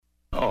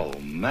Oh,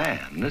 man,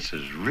 this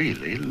is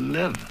really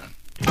living.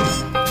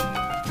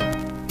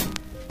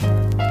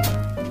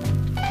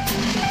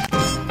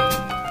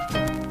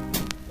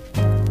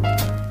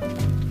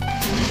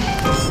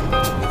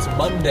 It's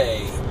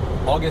Monday,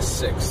 August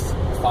 6th,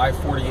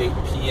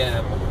 5:48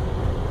 p.m.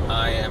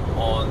 I am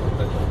on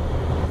the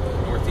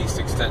Northeast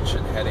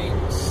Extension heading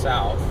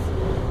south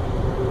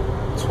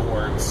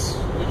towards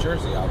New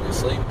Jersey,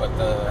 obviously, but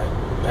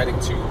heading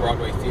to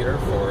Broadway Theater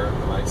for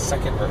my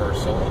second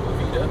rehearsal of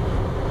Evita.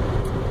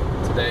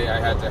 Today I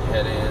had to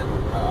head in.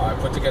 I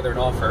put together an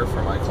offer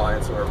for my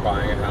clients who are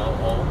buying a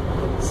home,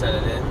 sent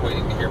it in,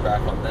 waiting to hear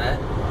back on that.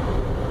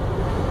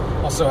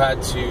 Also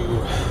had to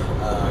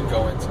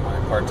go into my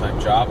part-time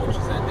job, which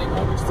is ending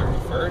August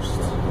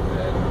 31st,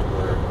 and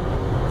we're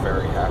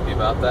very happy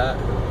about that.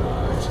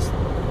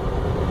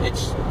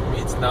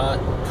 It's not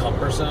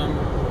cumbersome,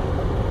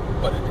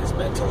 but it is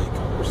mentally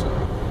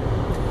cumbersome,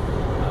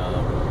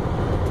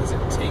 because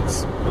it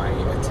takes my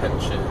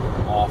attention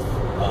off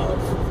of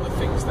the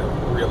things that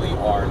really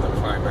are the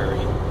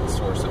primary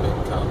source of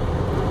income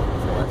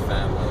for my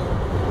family.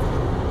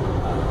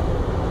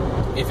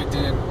 If it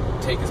didn't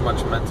take as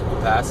much mental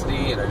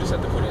capacity and I just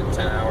had to put in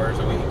 10 hours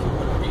a week, it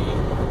wouldn't be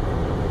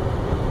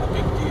a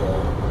big deal.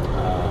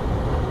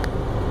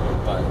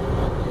 But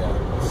yeah,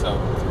 so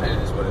it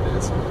is what it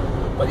is.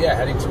 But yeah,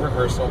 heading to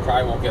rehearsal.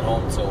 Probably won't get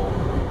home till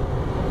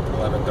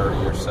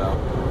 11:30 or so.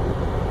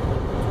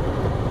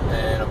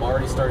 And I'm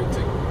already starting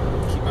to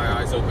keep my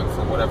eyes open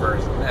for whatever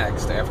is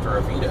next after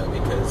Evita,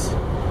 because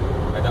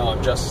I know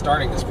I'm just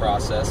starting this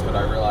process, but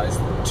I realize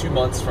 2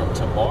 months from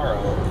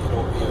tomorrow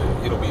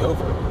it'll be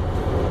over.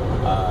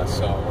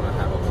 So I want to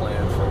have a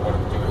plan for what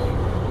I'm doing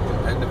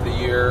at the end of the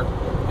year,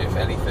 if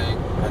anything,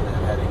 and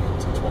then heading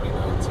into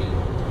 2019.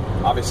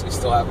 Obviously,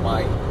 still have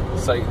my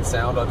Sight and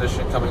Sound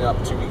audition coming up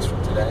 2 weeks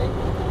from today,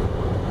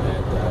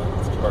 and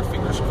let's keep our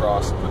fingers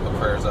crossed, put the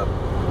prayers up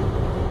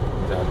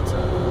that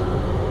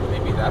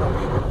maybe that'll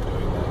be what I'm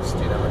doing next.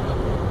 You never know.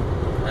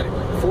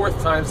 Anyway, fourth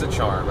time's the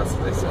charm. That's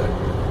what they say.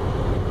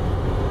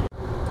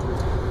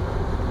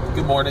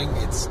 Good morning.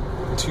 It's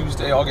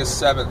Tuesday,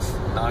 August 7th,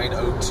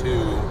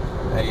 9:02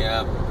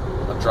 a.m.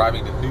 I'm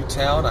driving to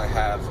Newtown. I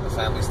have a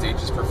Family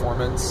Stages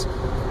performance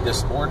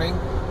this morning.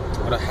 I'm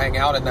going to hang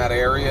out in that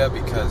area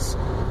because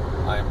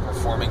I'm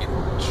performing in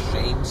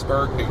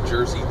Jamesburg, New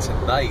Jersey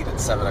tonight at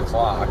 7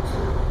 o'clock.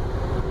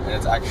 And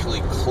it's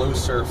actually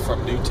closer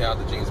from Newtown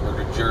to Jamesburg,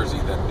 New Jersey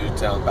than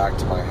Newtown back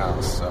to my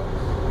house. So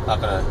I'm not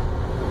going to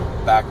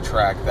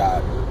backtrack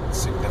that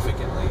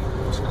significantly.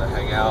 I'm just going to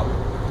hang out.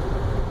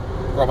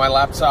 Brought my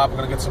laptop. I'm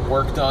going to get some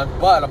work done.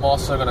 But I'm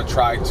also going to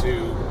try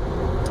to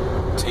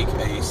take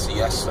a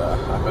siesta.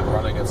 I've been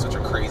running at such a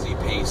crazy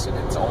pace, and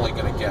it's only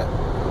going to get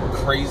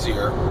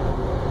crazier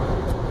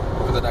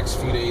over the next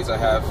few days. I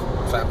have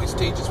Family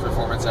Stages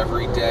performance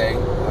every day.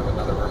 I have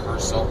another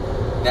rehearsal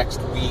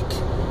next week.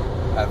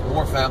 I have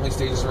more Family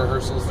Stages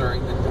rehearsals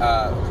during the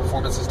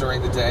performances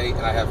during the day,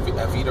 and I have a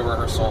Evita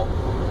rehearsal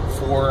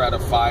 4 out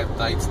of 5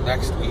 nights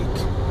next week.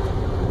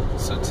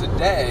 So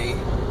today,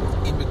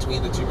 in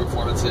between the 2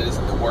 performances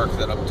and the work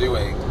that I'm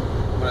doing,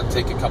 I'm going to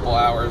take a couple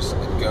hours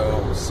and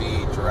go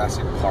see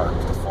Jurassic Park,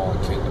 The Fallen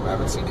Kingdom. I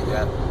haven't seen it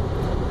yet.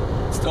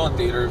 It's still in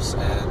theaters,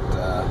 and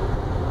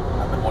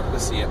I've been wanting to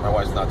see it. My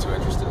wife's not too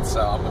interested,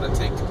 so I'm going to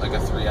take like a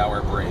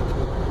 3-hour break.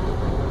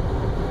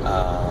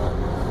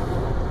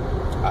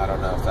 I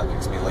don't know if that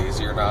makes me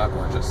lazy or not,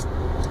 or just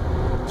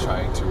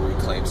trying to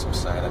reclaim some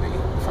sanity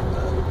from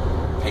the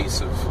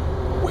pace of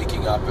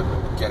waking up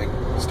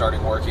and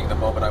starting working the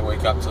moment I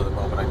wake up to the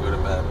moment I go to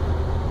bed.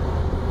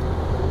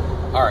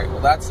 Alright, well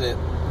that's it.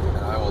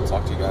 And I will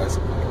talk to you guys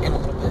in a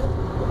little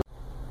bit.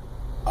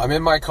 I'm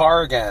in my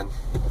car again.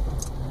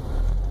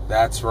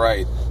 That's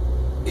right.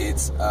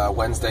 It's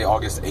Wednesday,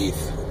 August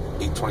 8th,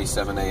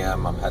 8:27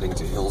 a.m. I'm heading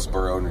to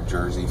Hillsborough, New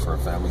Jersey for a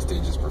Family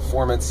Stages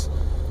performance.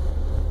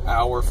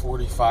 Hour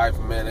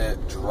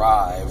 45-minute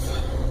drive.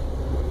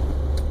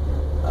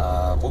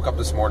 Woke up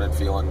this morning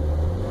feeling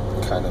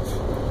kind of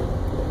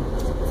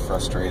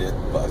frustrated,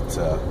 but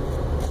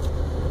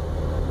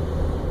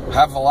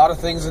have a lot of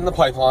things in the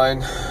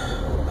pipeline.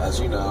 As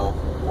you know,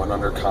 went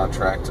under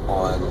contract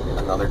on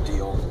another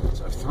deal.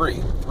 So I have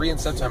three in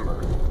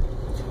September.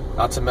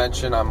 Not to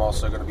mention, I'm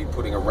also going to be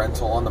putting a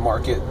rental on the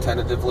market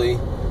tentatively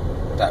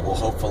that will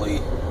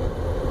hopefully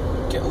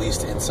get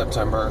leased in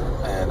September,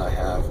 and I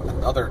have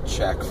another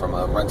check from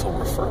a rental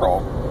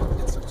referral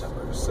in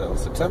September. So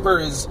September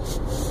is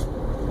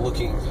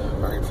looking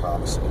very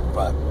promising,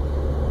 but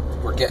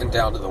we're getting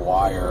down to the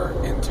wire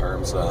in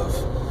terms of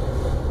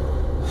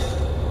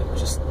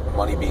just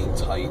money being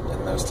tight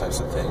and those types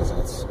of things, and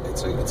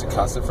it's a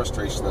constant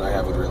frustration that I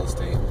have with real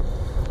estate,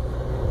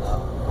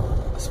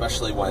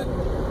 especially when,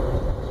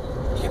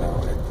 you know,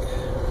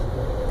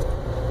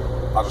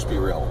 I'll just be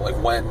real, like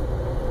when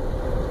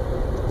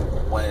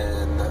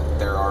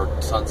there are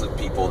tons of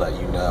people that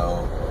you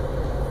know,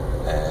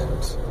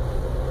 and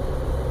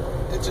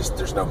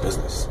there's no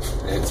business.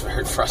 It's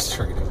very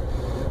frustrating.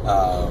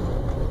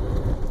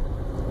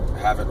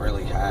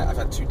 I've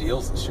had 2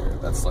 deals this year.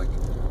 That's like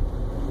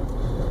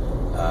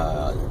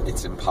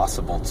it's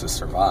impossible to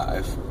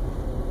survive.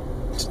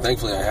 So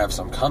thankfully I have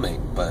some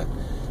coming, but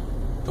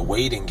the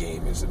waiting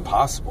game is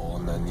impossible.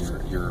 And then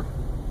you're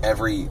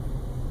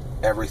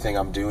everything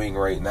I'm doing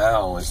right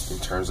now is in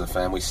terms of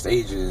family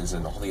stages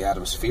and all the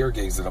Atmosphere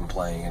gigs that I'm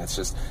playing, and it's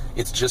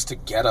just to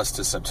get us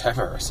to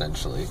September,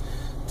 essentially,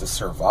 to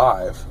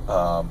survive.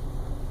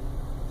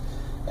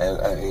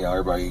 And you know,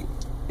 everybody,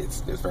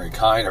 it's very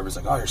kind. Everybody's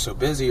like, "Oh, you're so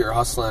busy, you're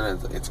hustling,"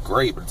 and it's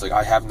great, but it's like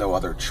I have no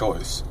other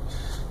choice.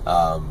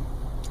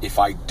 If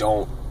I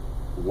don't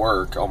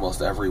work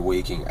almost every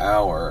waking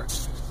hour,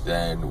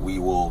 then we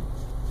will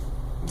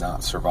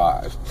not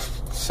survive.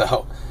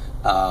 So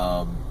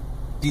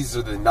these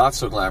are the not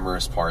so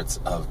glamorous parts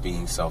of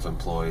being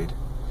self-employed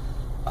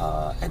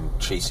and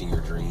chasing your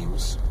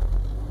dreams.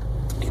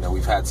 You know,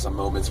 we've had some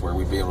moments where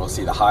we've been able to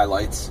see the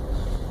highlights.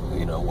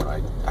 You know, when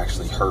I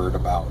actually heard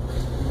about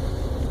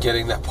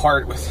getting that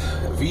part with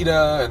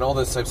Vita and all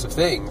those types of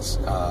things,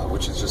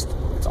 which is just,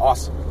 it's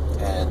awesome.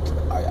 And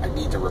I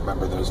need to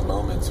remember those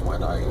moments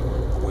when I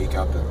wake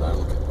up and I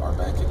look at our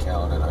bank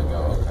account and I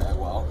go, okay,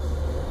 well,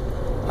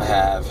 I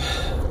have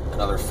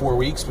another 4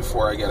 weeks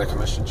before I get a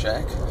commission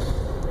check.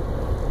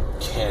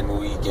 Can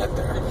we get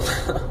there?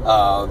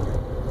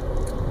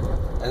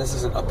 And this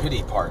isn't a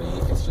pity party.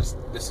 It's just,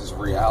 this is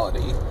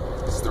reality.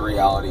 This is the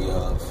reality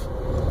of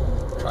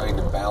trying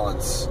to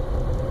balance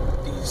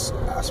these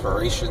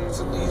aspirations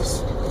and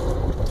these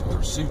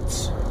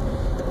pursuits.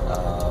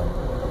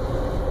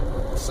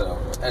 So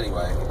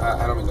anyway,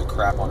 I don't mean to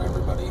crap on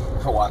everybody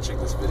watching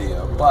this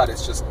video, but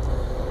it's just,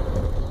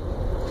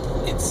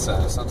 it's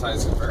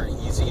sometimes very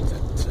easy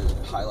to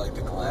highlight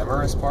the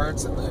glamorous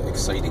parts and the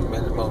exciting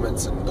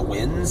moments and the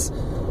wins,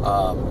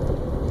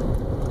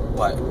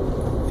 but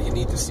you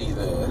need to see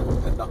the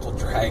knuckle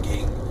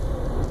dragging,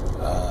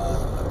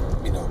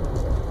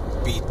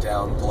 beat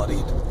down,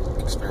 bloodied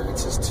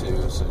experiences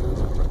too. So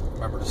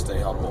remember to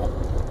stay humble.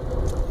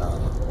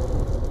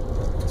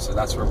 So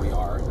that's where we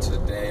are.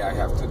 Today I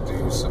have to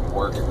do some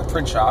work in the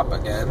print shop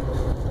again,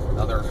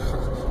 another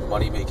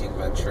money-making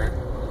venture,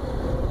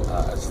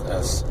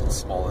 as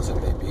small as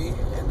it may be.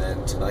 And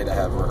then tonight I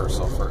have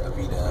rehearsal for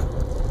Evita.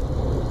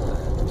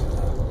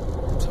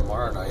 And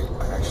tomorrow night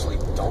I actually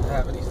don't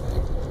have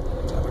anything,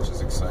 which is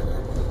exciting.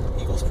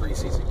 Eagles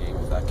preseason game,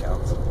 if that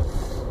counts.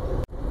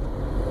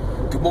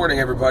 Good morning,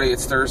 everybody.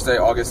 It's Thursday,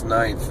 August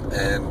 9th,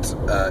 and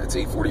it's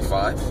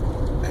 8:45,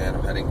 and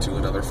I'm heading to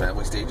another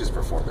Family Stages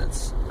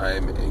performance.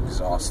 I'm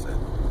exhausted.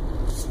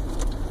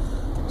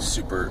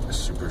 Super,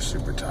 super,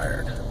 super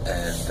tired.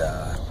 And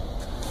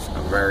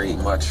I'm very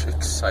much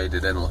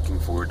excited and looking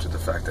forward to the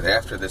fact that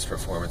after this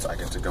performance, I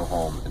get to go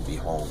home and be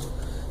home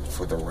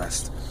for the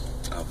rest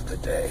of the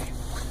day.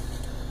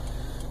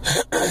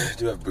 I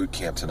do have boot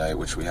camp tonight,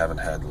 which we haven't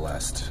had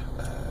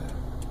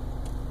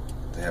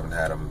they haven't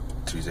had them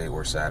Tuesday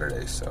or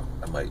Saturday, so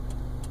I might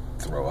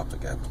throw up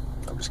again.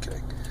 I'm just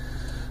kidding.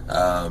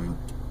 And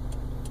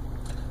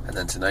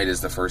then tonight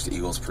is the first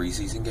Eagles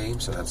preseason game,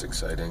 so that's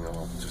exciting.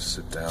 I'll just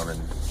sit down and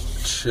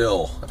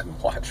chill and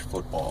watch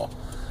football.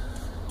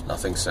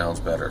 Nothing sounds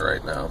better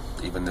right now.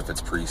 Even if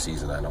it's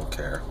preseason, I don't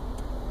care.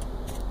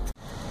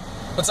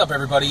 What's up,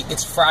 everybody?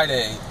 It's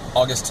Friday,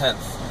 August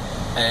 10th,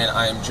 and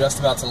I am just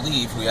about to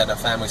leave. We had a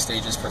Family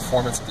Stages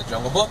performance at the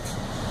Jungle Book.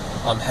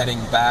 I'm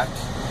heading back.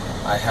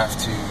 I have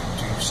to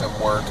do some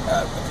work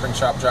at the print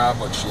shop job,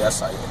 which,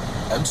 yes, I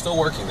am still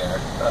working there.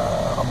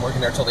 I'm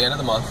working there till the end of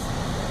the month.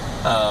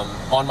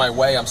 On my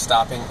way, I'm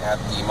stopping at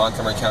the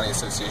Montgomery County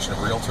Association of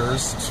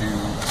Realtors to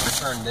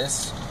return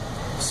this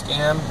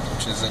scam,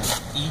 which is an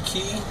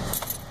e-key.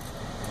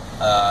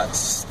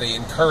 They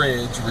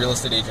encourage real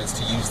estate agents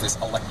to use this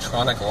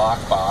electronic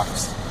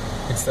lockbox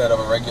instead of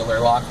a regular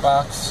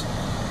lockbox,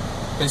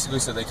 basically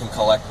so they can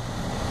collect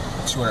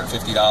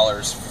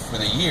 $250 for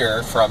the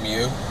year from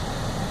you.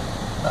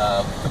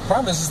 The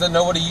problem is that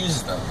nobody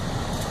uses them.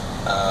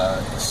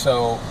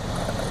 So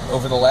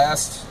over the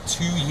last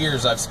 2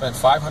 years, I've spent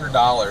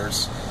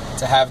 $500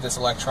 to have this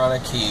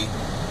electronic key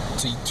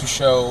to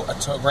show a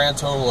grand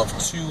total of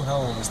 2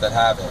 homes that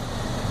have it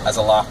as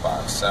a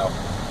lockbox. So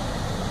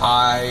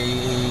I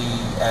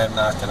am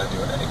not going to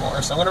do it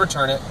anymore. So I'm going to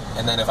return it,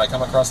 and then if I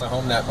come across a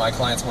home that my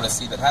clients want to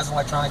see that has an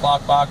electronic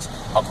lockbox,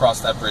 I'll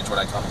cross that bridge when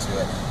I come to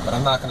it. But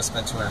I'm not going to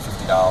spend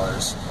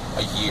 $250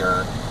 a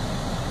year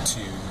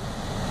to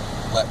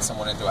let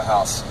someone into a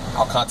house.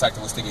 I'll contact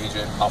the listing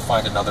agent. I'll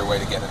find another way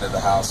to get into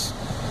the house.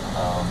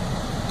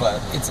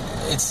 But it's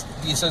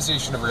the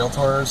Association of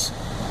Realtors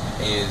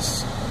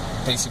is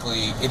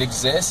basically, it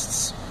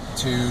exists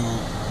to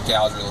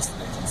gouge real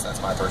estate agents. That's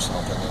my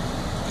personal opinion.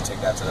 You can take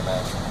that to the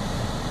bank.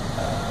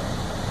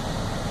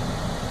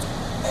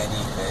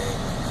 Anything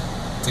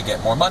to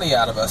get more money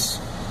out of us,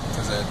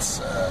 because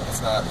it's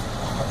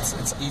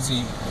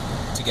easy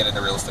to get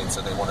into real estate,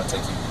 so they want to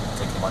take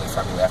the money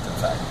from you after the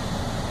fact.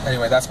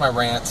 Anyway, that's my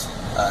rant.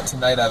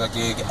 Tonight I have a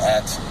gig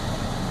at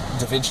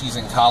Da Vinci's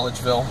in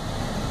Collegeville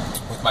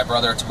with my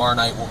brother. Tomorrow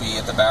night we'll be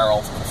at the Barrel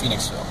in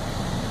Phoenixville.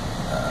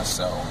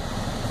 So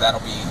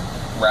that'll be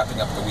wrapping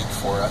up the week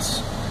for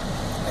us,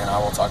 and I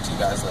will talk to you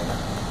guys later.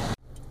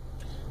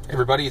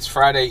 Everybody, it's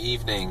Friday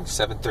evening,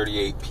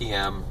 7:38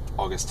 p.m.,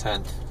 August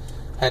 10th.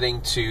 Heading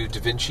to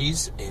Da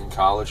Vinci's in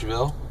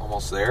Collegeville,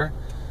 almost there.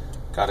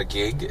 Got a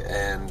gig,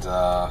 and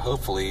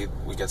hopefully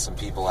we get some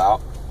people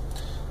out.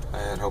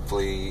 And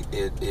hopefully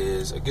it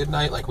is a good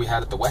night like we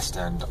had at the West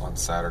End on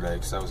Saturday,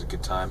 because that was a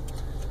good time.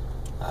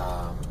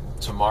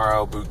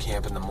 Tomorrow, boot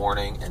camp in the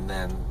morning, and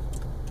then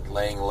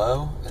laying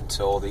low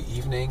until the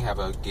evening. Have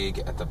a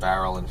gig at the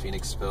Barrel in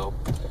Phoenixville.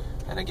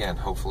 And again,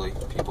 hopefully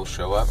people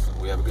show up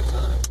and we have a good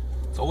time.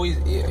 It's always,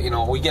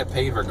 we get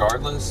paid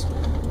regardless,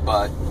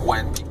 but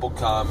when people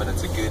come and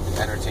it's a good,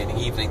 entertaining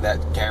evening,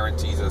 that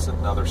guarantees us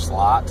another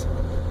slot,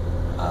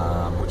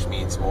 which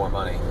means more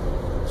money.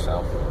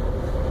 So,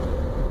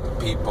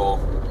 people,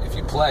 if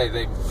you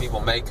play, people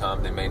may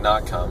come, they may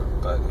not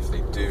come, but if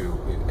they do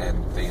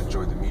and they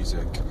enjoy the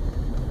music,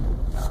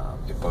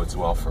 it bodes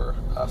well for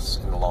us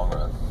in the long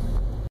run.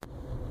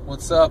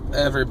 What's up,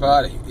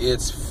 everybody?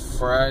 It's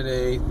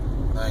Friday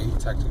night,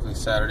 technically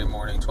Saturday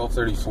morning,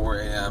 12:34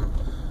 a.m.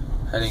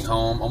 Heading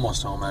home,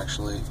 almost home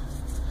actually.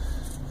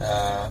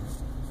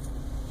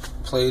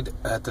 Played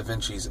at Da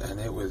Vinci's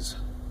and it was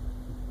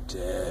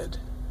dead.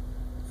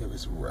 It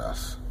was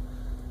rough.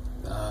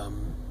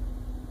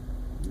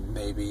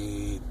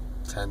 Maybe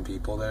 10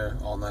 people there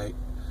all night.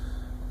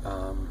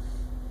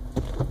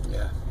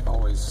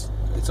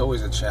 It's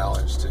always a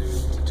challenge to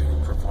do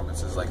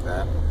performances like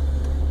that.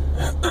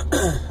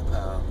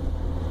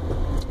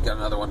 Got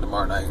another one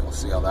tomorrow night. We'll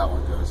see how that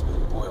one goes.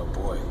 But boy, oh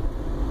boy,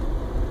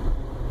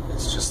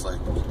 it's just like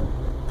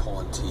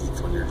pulling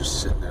teeth when you're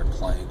just sitting there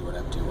playing to an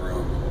empty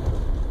room.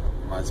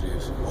 Reminds me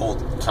of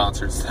old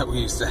concerts that we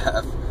used to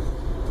have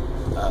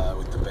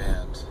with the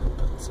band.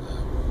 But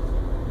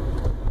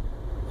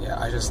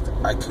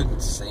I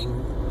couldn't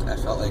sing. I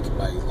felt like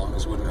my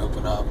lungs wouldn't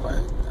open up.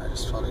 I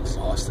just felt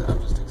exhausted. I'm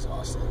just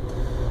exhausted,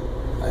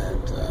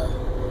 and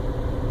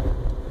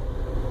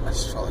I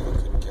just felt like I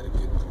couldn't get a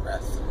good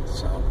breath.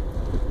 So,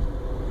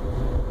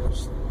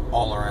 just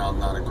all around,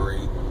 not a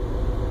great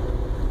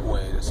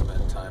way to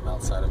spend time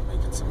outside of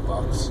making some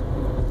bucks.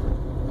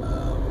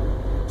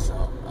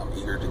 So I'm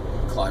eager to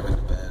climb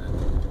into bed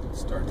and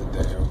start the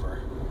day over.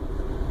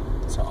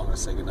 So I'm going to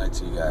say goodnight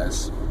to you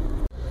guys.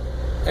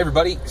 Hey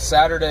everybody,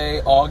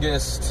 Saturday,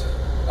 August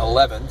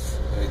 11th,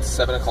 it's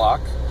 7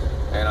 o'clock,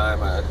 and I'm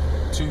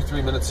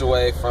 2-3 minutes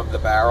away from the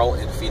Barrel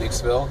in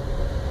Phoenixville.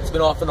 It's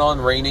been off and on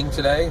raining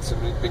today. It's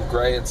been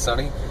gray and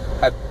sunny.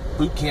 Had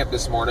boot camp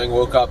this morning,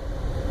 woke up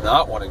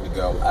not wanting to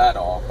go at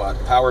all, but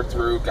powered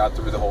through, got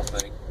through the whole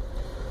thing.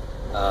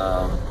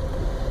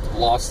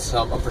 Lost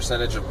a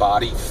percentage of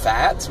body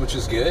fat, which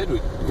is good. We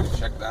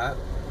checked that,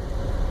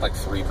 like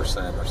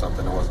 3% or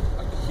something. It wasn't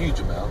a huge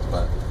amount,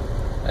 but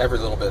every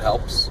little bit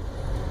helps.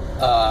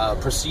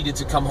 Proceeded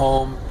to come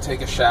home,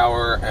 take a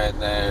shower, and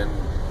then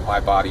my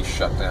body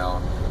shut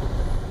down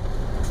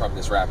from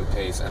this rapid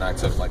pace, and I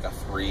took like a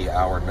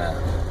 3-hour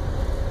nap.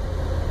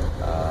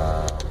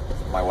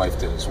 My wife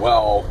did as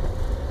well.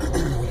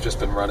 We've just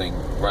been running,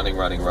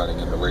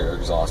 and we're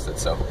exhausted.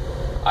 So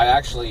I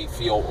actually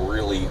feel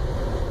really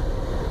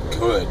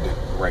good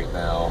right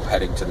now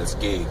heading to this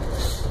gig.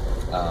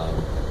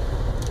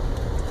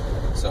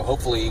 So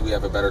hopefully we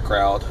have a better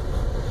crowd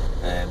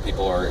and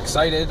people are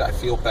excited. I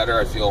feel better.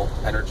 I feel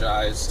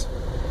energized.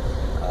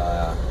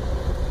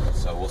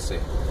 So we'll see.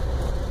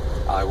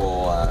 I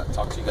will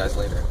talk to you guys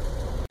later.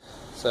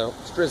 So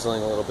it's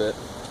drizzling a little bit.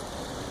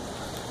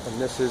 And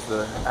this is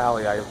the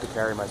alley I have to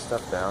carry my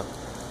stuff down.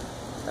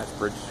 That's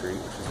Bridge Street,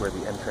 which is where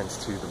the entrance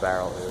to the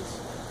Barrel is.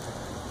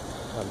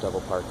 I'm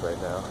double parked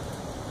right now.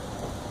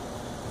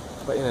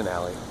 But in an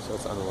alley, so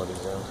it's unloading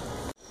zone.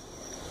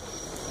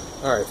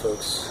 Alright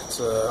folks, it's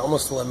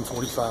almost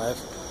 11:45.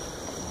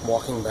 I'm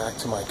walking back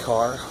to my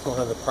car. One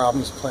of the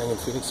problems playing in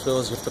Phoenixville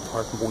is you have to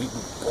park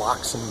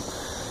blocks and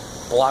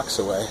blocks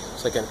away.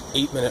 It's like an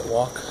 8-minute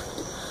walk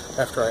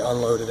after I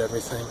unloaded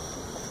everything.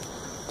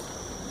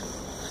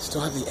 I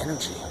still have the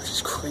energy, which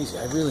is crazy.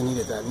 I really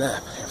needed that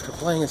nap. After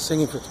playing and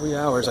singing for 3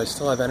 hours, I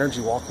still have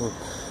energy walking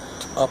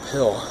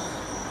uphill.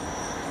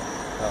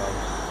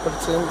 But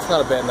it's not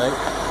a bad night.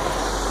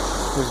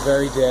 It was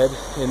very dead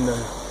in the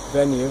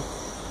venue,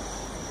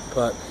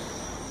 but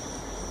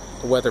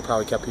the weather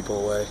probably kept people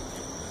away.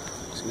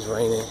 It was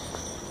raining,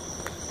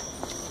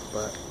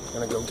 but I'm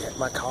gonna go get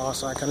my car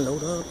so I can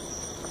load up.